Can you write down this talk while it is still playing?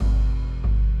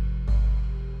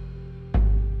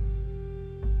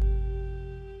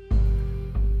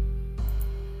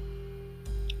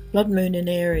Blood Moon in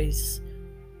Aries,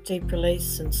 deep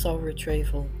release and soul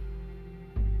retrieval.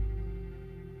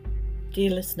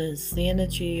 Dear listeners, the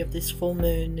energy of this full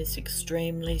moon is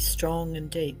extremely strong and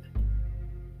deep.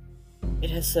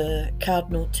 It has a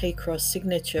cardinal T-cross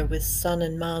signature with Sun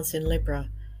and Mars in Libra,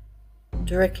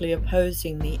 directly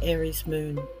opposing the Aries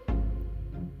moon.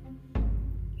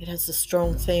 It has a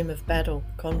strong theme of battle,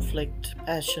 conflict,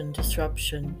 passion,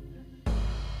 disruption,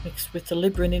 mixed with the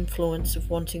Libran influence of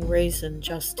wanting reason,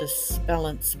 justice,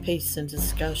 balance, peace and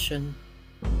discussion.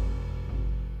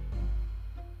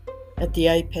 At the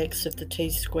apex of the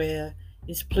T-square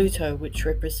is Pluto, which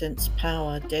represents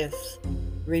power, death,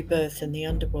 rebirth in the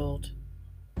underworld.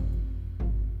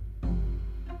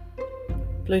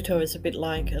 Pluto is a bit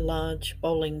like a large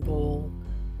bowling ball,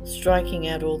 striking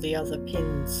out all the other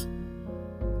pins,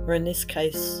 or in this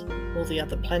case, all the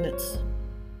other planets.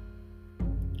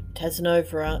 It has an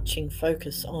overarching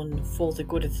focus on for the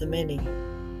good of the many.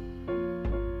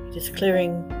 It is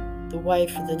clearing the way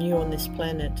for the new on this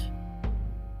planet,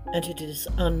 and it is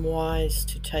unwise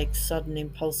to take sudden,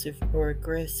 impulsive or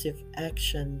aggressive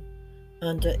action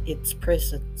under its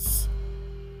presence,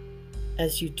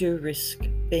 as you do risk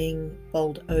being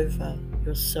bowled over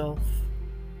yourself.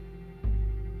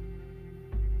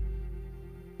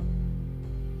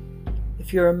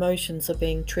 If your emotions are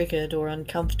being triggered or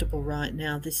uncomfortable right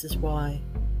now, this is why.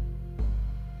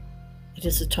 It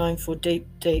is a time for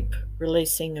deep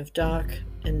releasing of dark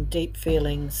and deep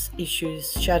feelings,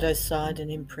 issues, shadow side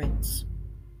and imprints.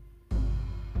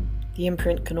 The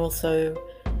imprint can also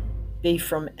be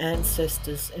from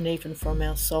ancestors and even from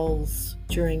our souls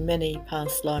during many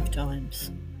past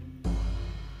lifetimes.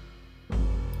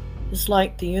 It's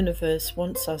like the universe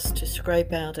wants us to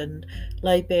scrape out and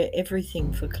lay bare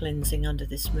everything for cleansing under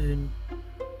this moon.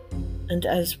 And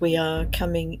as we are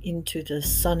coming into the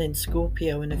Sun in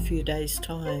Scorpio in a few days'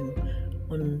 time,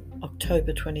 on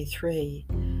October 23,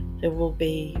 there will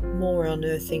be more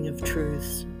unearthing of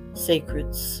truths,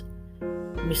 secrets,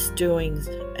 misdoings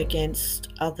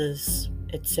against others,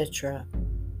 etc.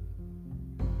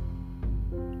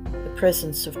 The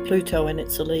presence of Pluto and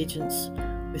its allegiance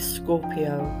with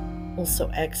Scorpio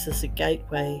also acts as a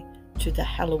gateway to the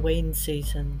Halloween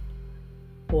season,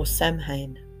 or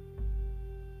Samhain.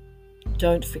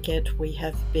 Don't forget, we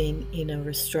have been in a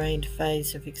restrained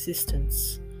phase of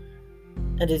existence,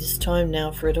 and it is time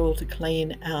now for it all to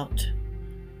clean out,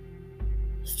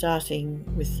 starting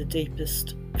with the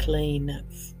deepest clean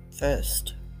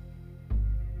first.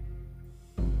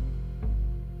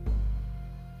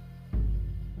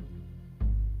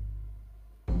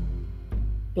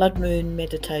 Blood Moon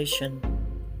Meditation.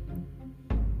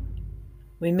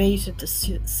 We meet at the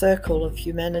circle of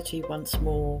humanity once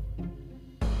more,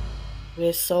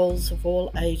 where souls of all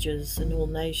ages and all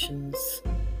nations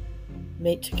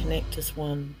meet to connect as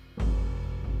one.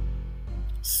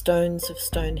 Stones of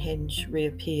Stonehenge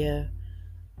reappear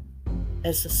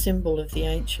as a symbol of the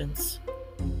ancients.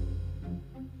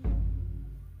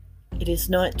 It is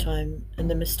nighttime, and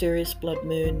the mysterious blood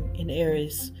moon in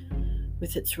Aries,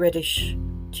 with its reddish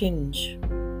tinge,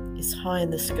 is high in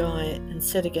the sky and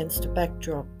set against a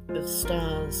backdrop of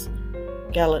stars,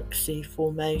 galaxy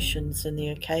formations and the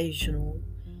occasional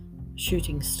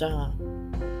shooting star.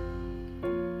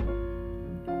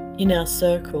 In our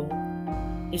circle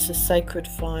is a sacred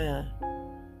fire,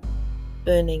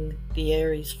 burning the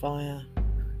Aries fire,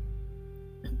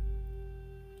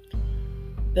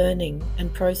 burning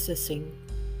and processing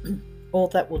all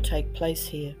that will take place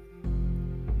here.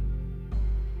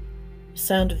 The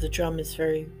sound of the drum is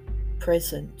very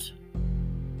present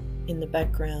in the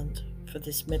background for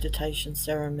this meditation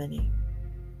ceremony.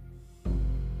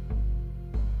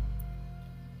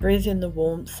 Breathe in the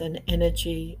warmth and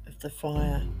energy of the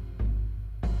fire.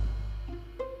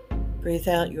 Breathe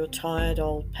out your tired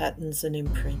old patterns and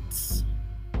imprints.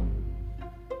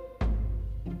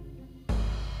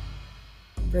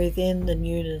 Breathe in the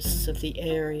newness of the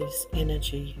Aries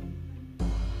energy.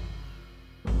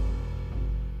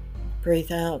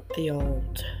 Breathe out the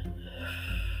old.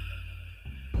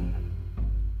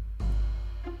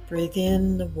 Breathe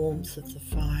in the warmth of the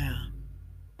fire.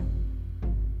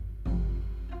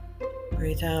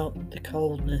 Breathe out the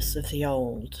coldness of the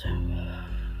old.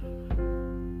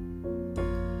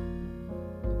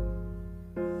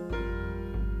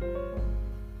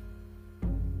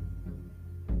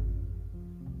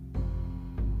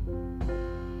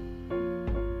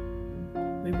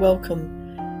 We welcome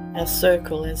our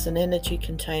circle as an energy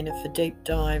container for deep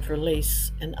dive,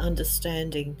 release and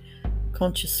understanding,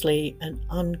 consciously and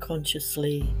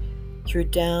unconsciously, through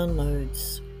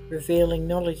downloads, revealing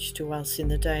knowledge to us in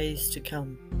the days to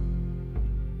come.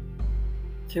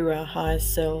 Through our higher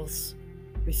selves,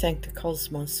 we thank the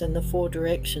cosmos and the four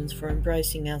directions for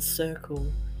embracing our circle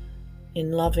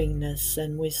in lovingness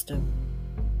and wisdom.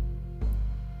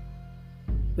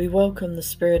 We welcome the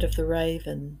spirit of the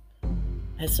raven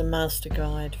as a master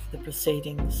guide for the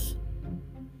proceedings,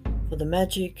 for the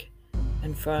magic,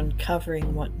 and for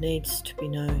uncovering what needs to be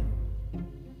known.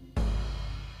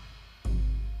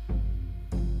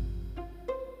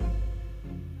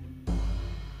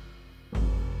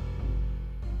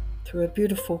 Through a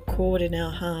beautiful cord in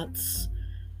our hearts,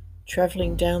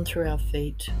 travelling down through our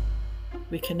feet,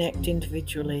 we connect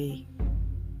individually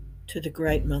to the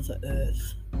Great Mother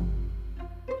Earth.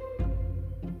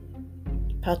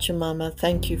 Pachamama,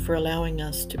 thank you for allowing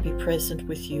us to be present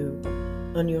with you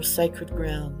on your sacred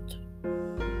ground.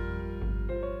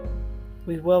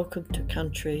 We welcome to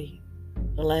country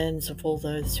the lands of all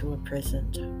those who are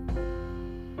present.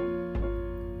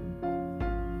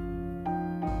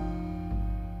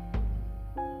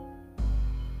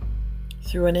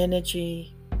 Through an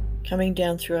energy coming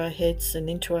down through our heads and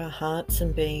into our hearts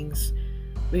and beings,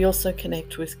 we also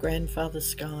connect with Grandfather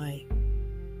Sky.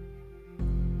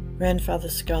 Grandfather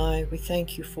Sky, we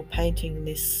thank you for painting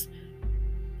this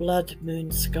blood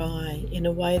moon sky in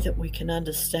a way that we can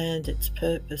understand its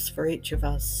purpose for each of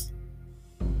us.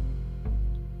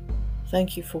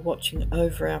 Thank you for watching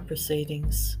over our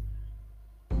proceedings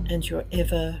and your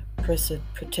ever-present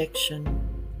protection.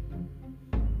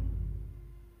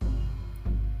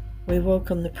 We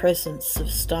welcome the presence of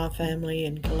star family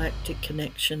and galactic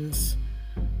connections,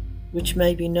 which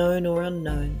may be known or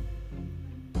unknown.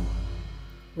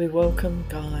 We welcome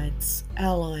guides,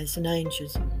 allies, and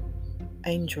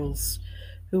angels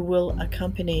who will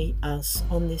accompany us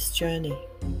on this journey.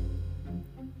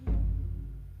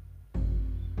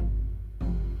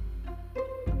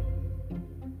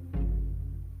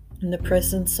 In the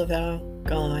presence of our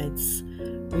guides,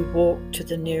 we walk to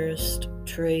the nearest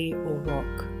tree or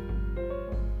rock.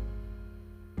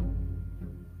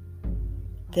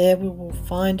 There we will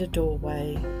find a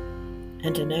doorway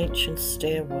and an ancient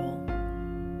stairwell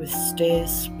with stairs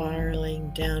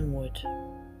spiraling downward.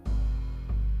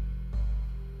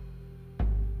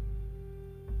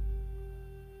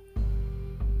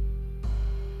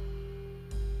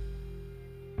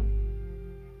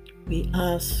 We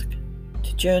ask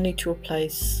to journey to a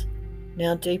place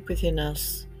now deep within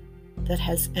us that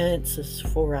has answers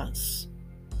for us.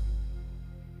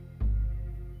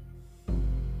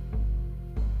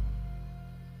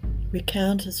 We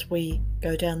count as we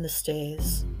go down the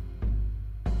stairs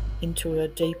into a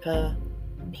deeper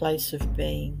place of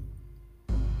being.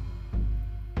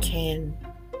 10,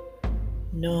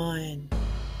 9,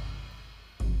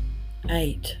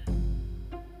 8,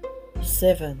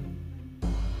 7,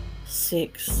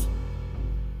 6,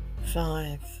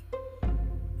 5,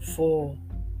 4,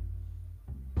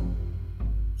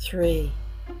 3,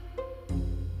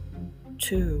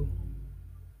 2,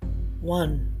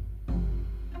 1.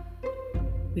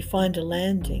 We find a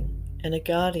landing and a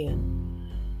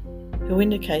guardian who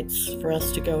indicates for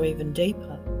us to go even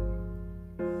deeper.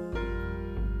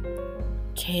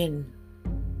 10,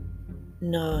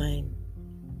 9,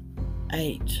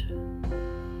 8,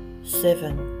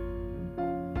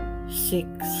 7,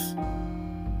 6,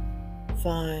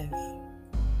 5,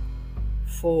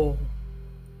 4,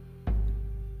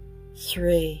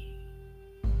 3,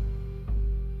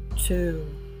 2,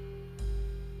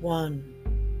 1.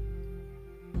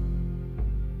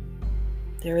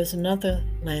 There is another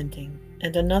landing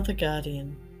and another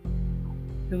guardian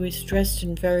who is dressed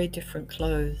in very different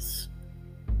clothes.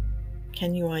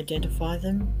 Can you identify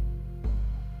them?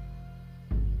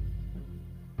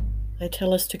 They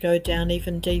tell us to go down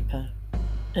even deeper,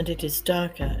 and it is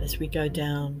darker as we go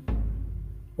down,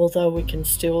 although we can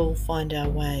still find our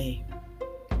way.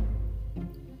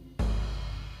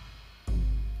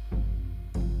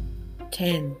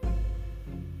 Ten,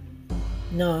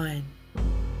 9,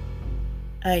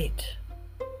 8,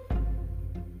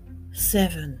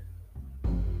 7,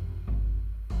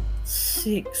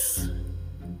 6,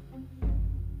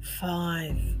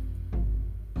 5,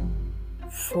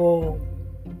 4,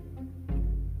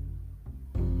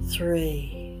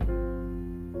 3,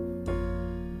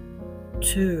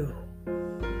 2,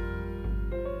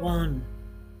 1.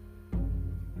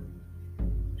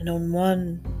 And on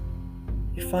one,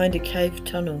 you find a cave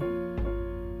tunnel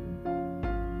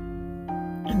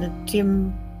and a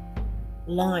dim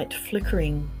light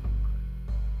flickering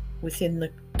within the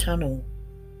tunnel,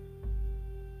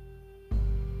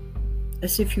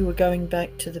 as if you were going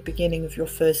back to the beginning of your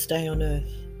first day on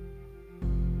Earth.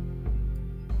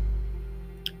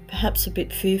 Perhaps a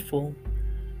bit fearful,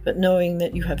 but knowing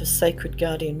that you have a sacred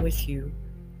guardian with you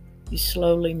You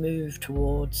slowly move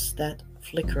towards that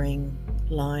flickering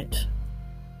light.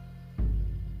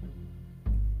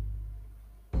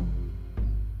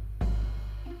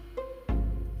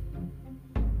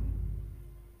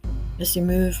 As you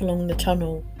move along the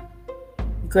tunnel,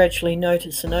 you gradually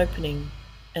notice an opening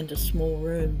and a small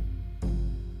room.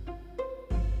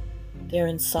 There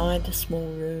inside the small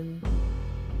room,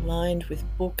 lined with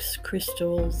books,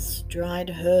 crystals, dried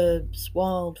herbs,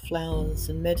 wildflowers,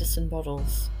 and medicine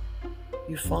bottles,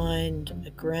 you find a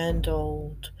grand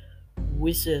old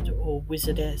wizard or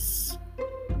wizardess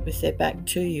with their back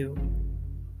to you,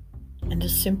 and a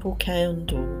simple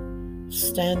candle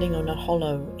standing on a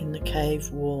hollow in the cave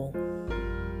wall.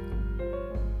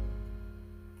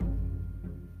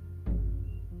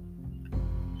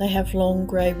 They have long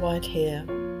grey-white hair,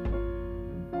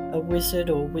 a wizard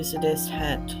or wizardess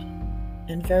hat,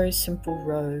 and very simple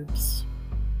robes.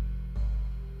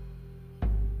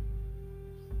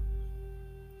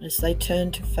 As they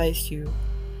turn to face you,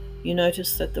 you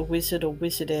notice that the wizard or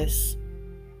wizardess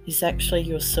is actually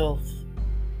yourself,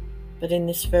 but in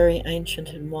this very ancient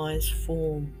and wise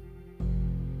form.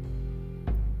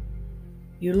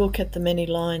 You look at the many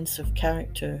lines of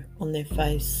character on their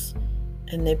face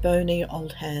and their bony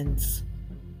old hands,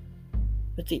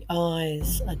 but the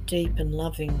eyes are deep and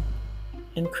loving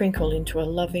and crinkle into a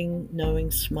loving,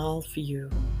 knowing smile for you.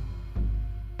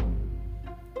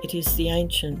 It is the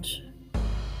ancient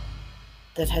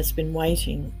that has been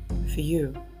waiting for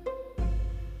you.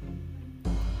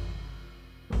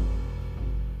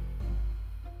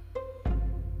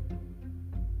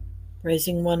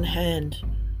 Raising one hand,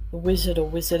 the wizard or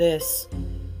wizardess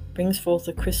brings forth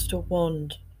a crystal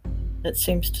wand that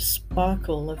seems to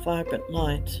sparkle a vibrant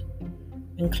light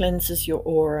and cleanses your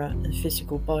aura and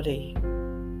physical body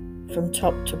from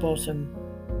top to bottom,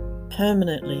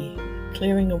 permanently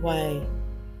clearing away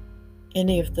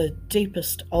any of the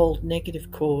deepest old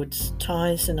negative cords,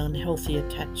 ties, and unhealthy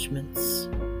attachments.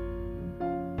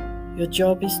 Your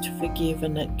job is to forgive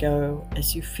and let go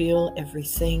as you feel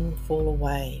everything fall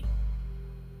away.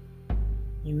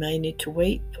 You may need to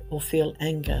weep or feel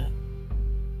anger,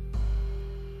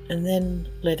 and then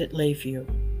let it leave you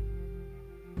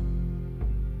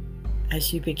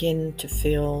as you begin to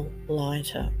feel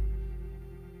lighter.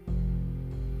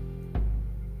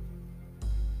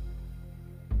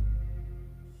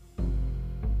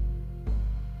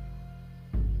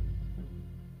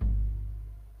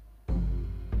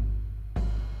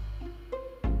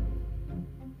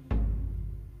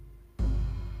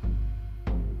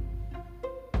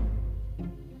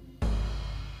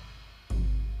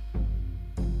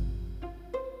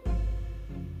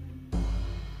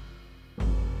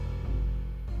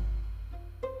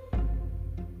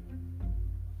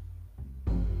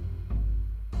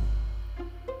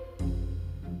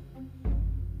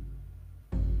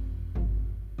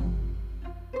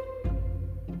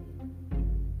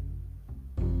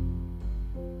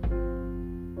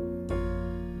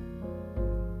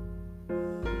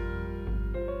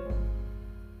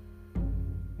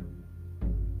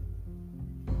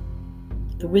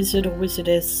 The wizard or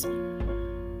wizardess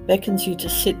beckons you to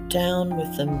sit down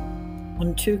with them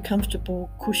on two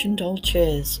comfortable cushioned old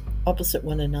chairs opposite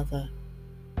one another.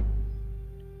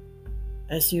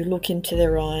 As you look into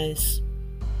their eyes,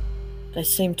 they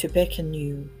seem to beckon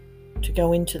you to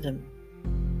go into them.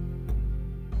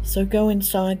 So go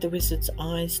inside the wizard's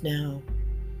eyes now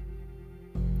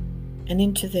and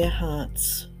into their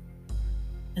hearts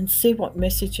and see what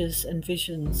messages and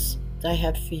visions they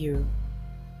have for you.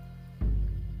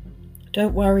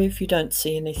 Don't worry if you don't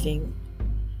see anything.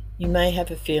 You may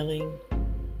have a feeling,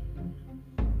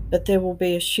 but there will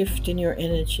be a shift in your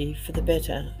energy for the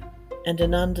better, and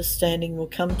an understanding will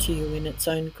come to you in its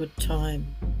own good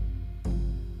time.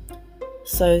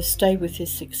 So stay with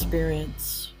this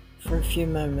experience for a few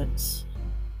moments.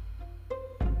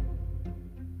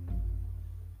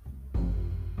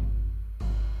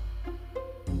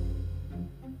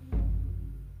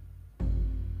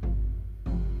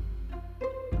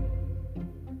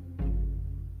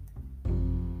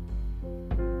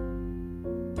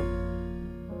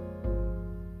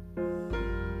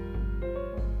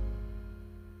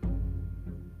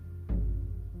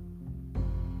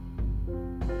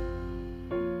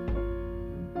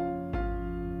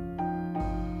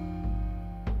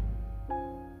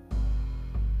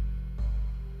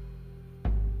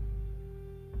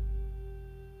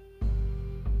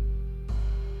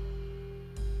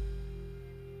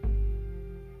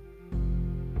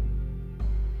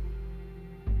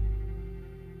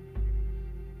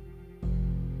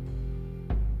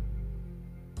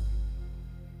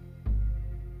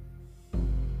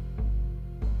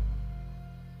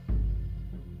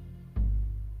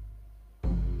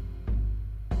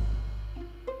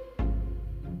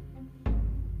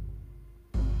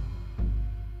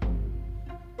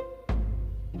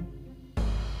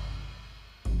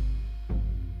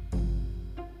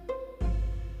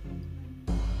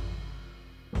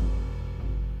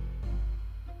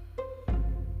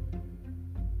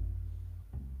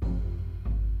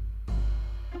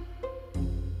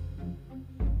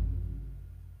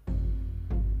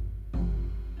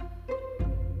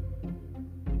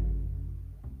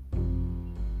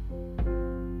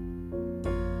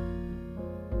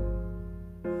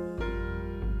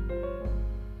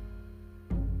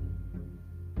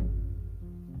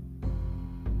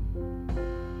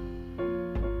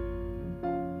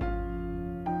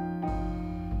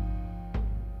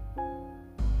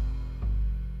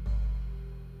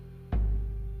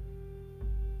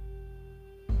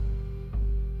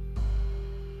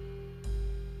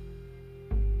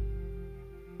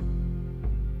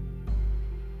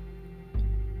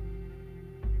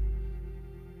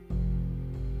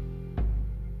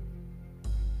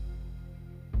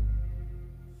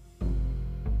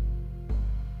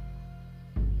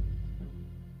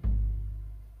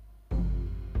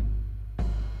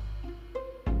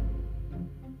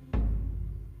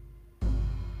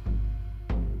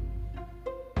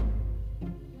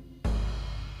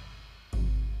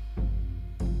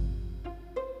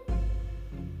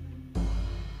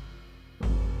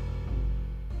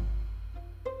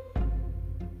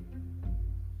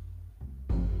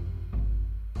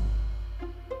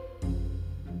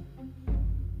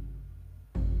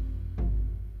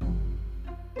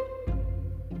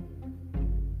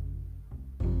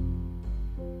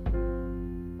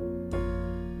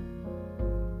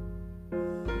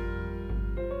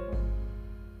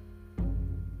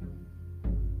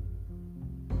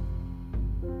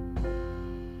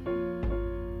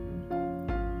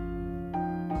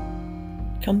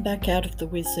 Come back out of the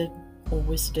wizard or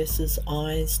wizardess's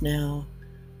eyes now,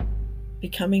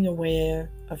 becoming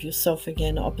aware of yourself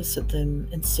again opposite them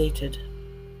and seated.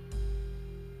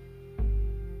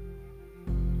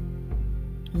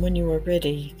 And when you are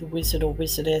ready, the wizard or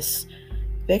wizardess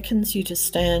beckons you to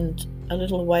stand a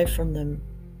little away from them.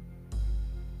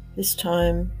 This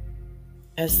time,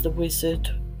 as the wizard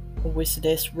or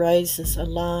wizardess raises a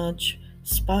large,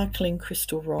 sparkling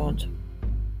crystal rod,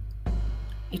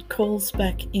 it calls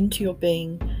back into your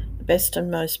being the best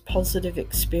and most positive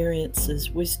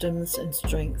experiences, wisdoms, and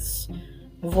strengths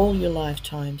of all your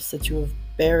lifetimes that you have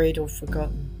buried or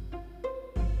forgotten.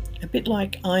 A bit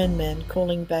like Iron Man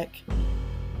calling back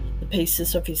the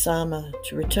pieces of his armor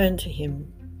to return to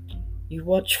him, you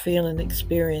watch, feel, and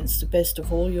experience the best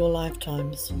of all your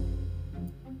lifetimes,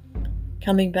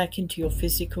 coming back into your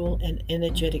physical and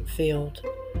energetic field,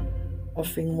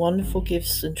 offering wonderful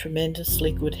gifts and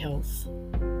tremendously good health.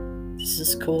 This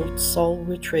is called soul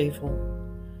retrieval.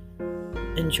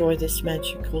 Enjoy this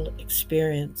magical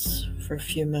experience for a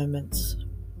few moments.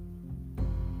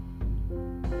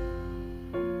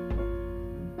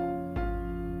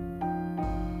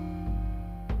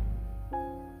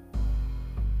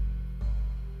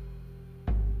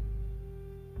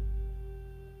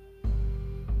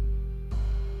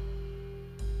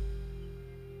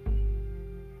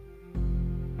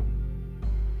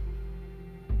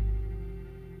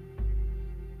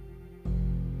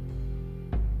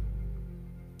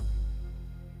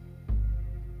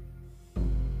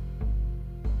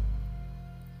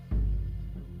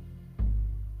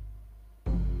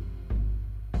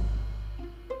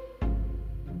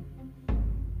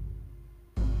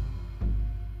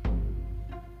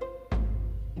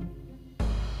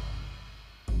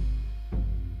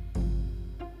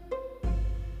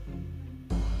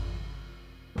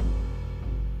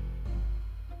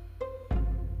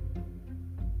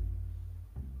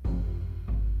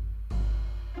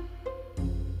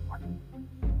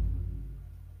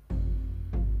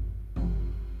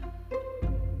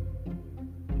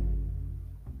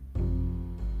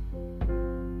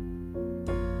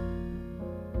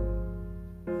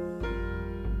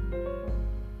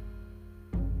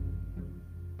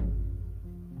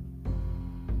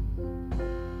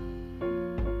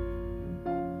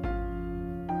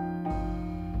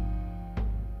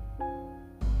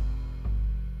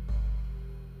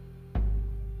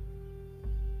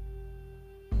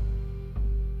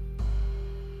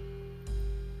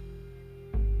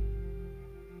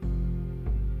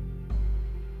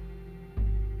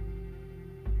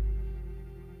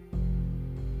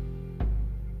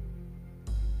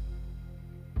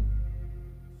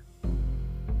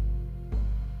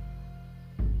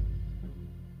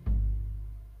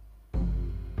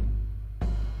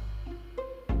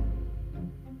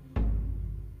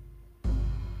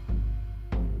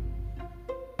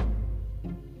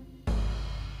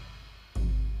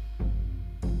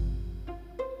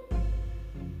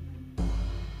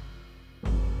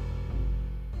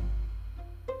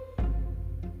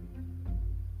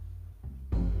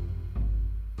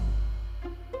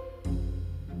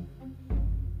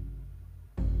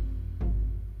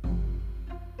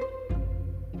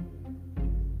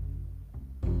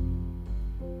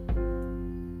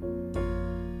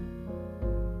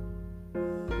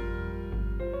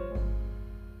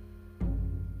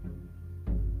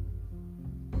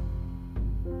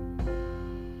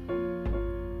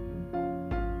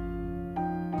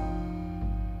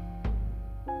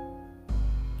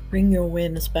 Bring your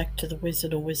awareness back to the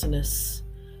wizard or wizardess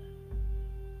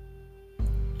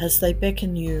as they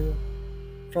beckon you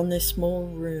from this small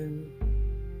room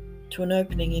to an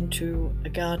opening into a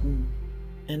garden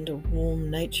and a warm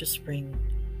nature spring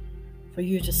for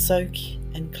you to soak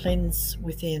and cleanse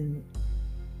within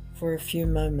for a few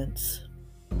moments.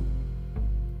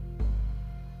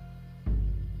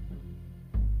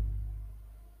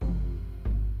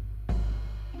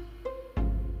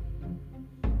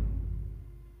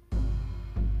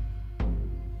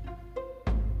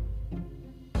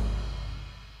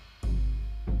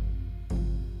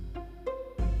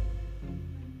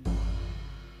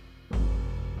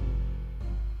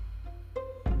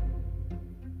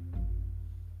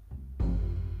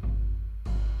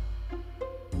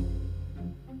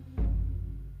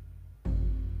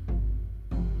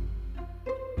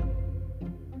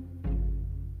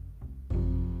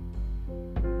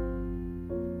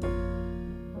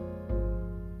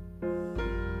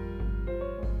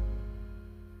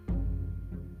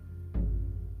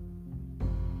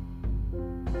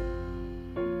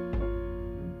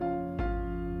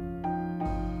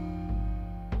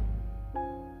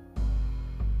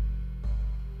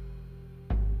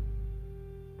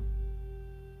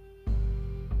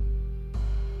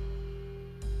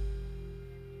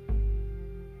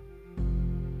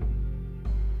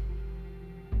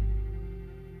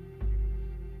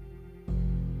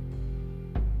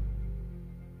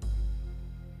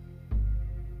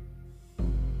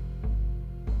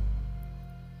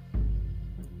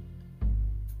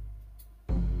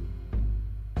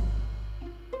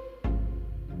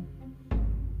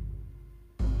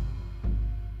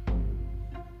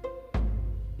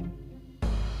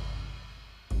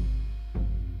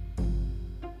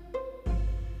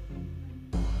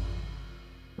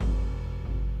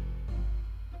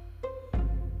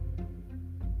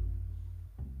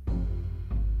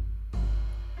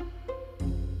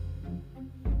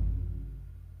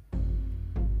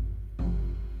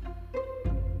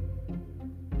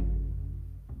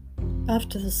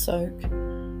 After the soak,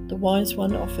 the Wise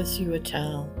One offers you a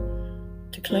towel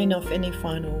to clean off any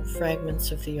final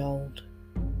fragments of the old.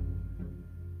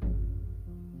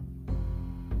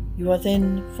 You are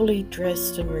then fully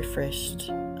dressed and refreshed,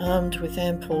 armed with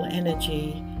ample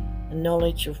energy and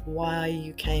knowledge of why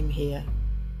you came here.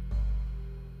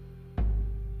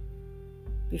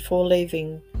 Before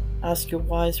leaving, ask your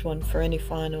Wise One for any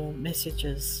final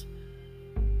messages,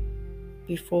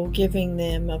 before giving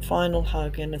them a final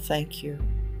hug and a thank you,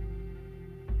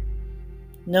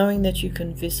 knowing that you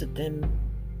can visit them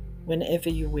whenever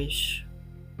you wish.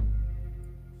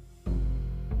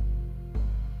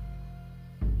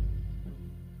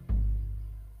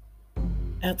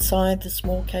 Outside the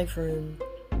small cave room,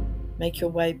 make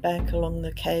your way back along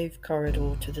the cave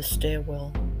corridor to the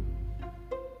stairwell.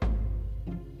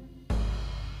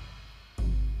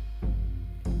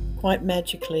 Quite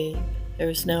magically, there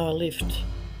is now a lift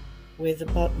where the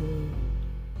button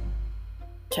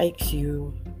takes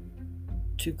you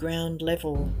to ground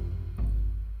level.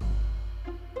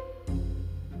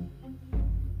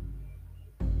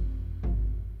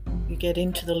 You get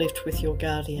into the lift with your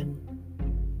guardian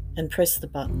and press the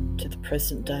button to the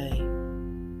present day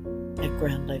at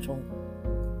ground level.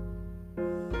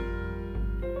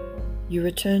 You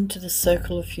return to the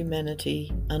circle of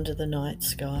humanity under the night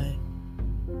sky.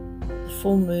 The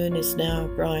full moon is now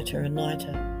brighter and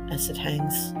lighter as it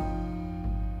hangs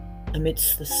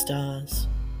amidst the stars.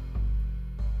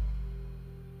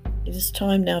 It is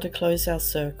time now to close our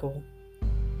circle.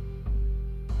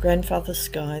 Grandfather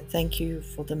Sky, thank you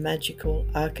for the magical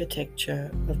architecture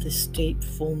of this deep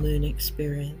full moon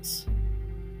experience.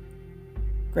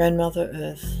 Grandmother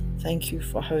Earth, thank you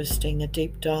for hosting a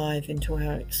deep dive into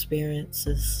our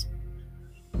experiences.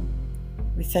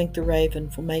 We thank the Raven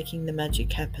for making the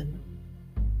magic happen.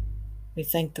 We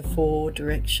thank the Four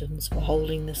Directions for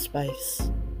holding the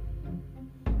space.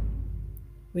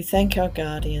 We thank our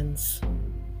guardians.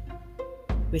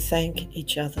 We thank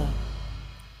each other.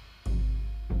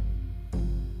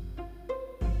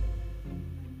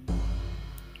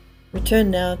 Return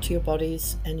now to your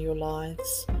bodies and your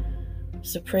lives,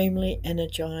 supremely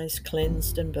energized,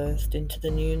 cleansed and birthed into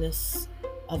the newness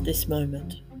of this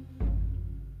moment.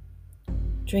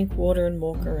 Drink water and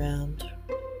walk around.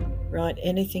 Write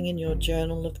anything in your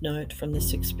journal of note from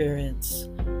this experience,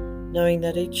 knowing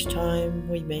that each time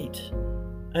we meet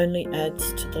only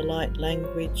adds to the light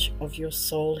language of your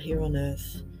soul here on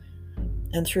earth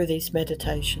and through these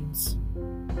meditations.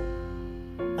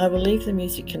 I will leave the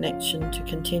music connection to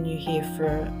continue here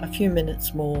for a few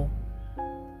minutes more.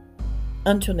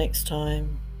 Until next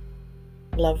time,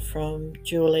 love from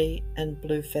Julie and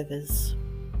Blue Feathers.